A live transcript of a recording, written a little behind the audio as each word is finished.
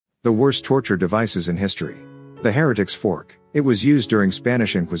The worst torture devices in history. The heretic's fork. It was used during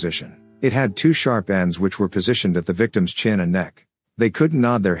Spanish Inquisition. It had two sharp ends which were positioned at the victim's chin and neck. They couldn't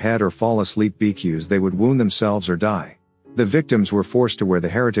nod their head or fall asleep because they would wound themselves or die. The victims were forced to wear the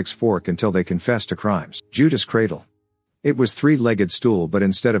heretic's fork until they confessed to crimes. Judas cradle. It was three-legged stool, but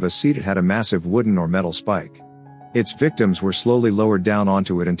instead of a seat it had a massive wooden or metal spike. Its victims were slowly lowered down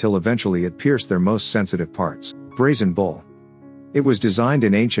onto it until eventually it pierced their most sensitive parts. Brazen bull. It was designed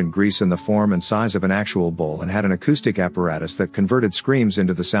in ancient Greece in the form and size of an actual bull and had an acoustic apparatus that converted screams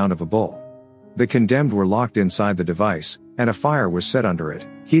into the sound of a bull. The condemned were locked inside the device, and a fire was set under it,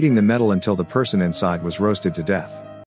 heating the metal until the person inside was roasted to death.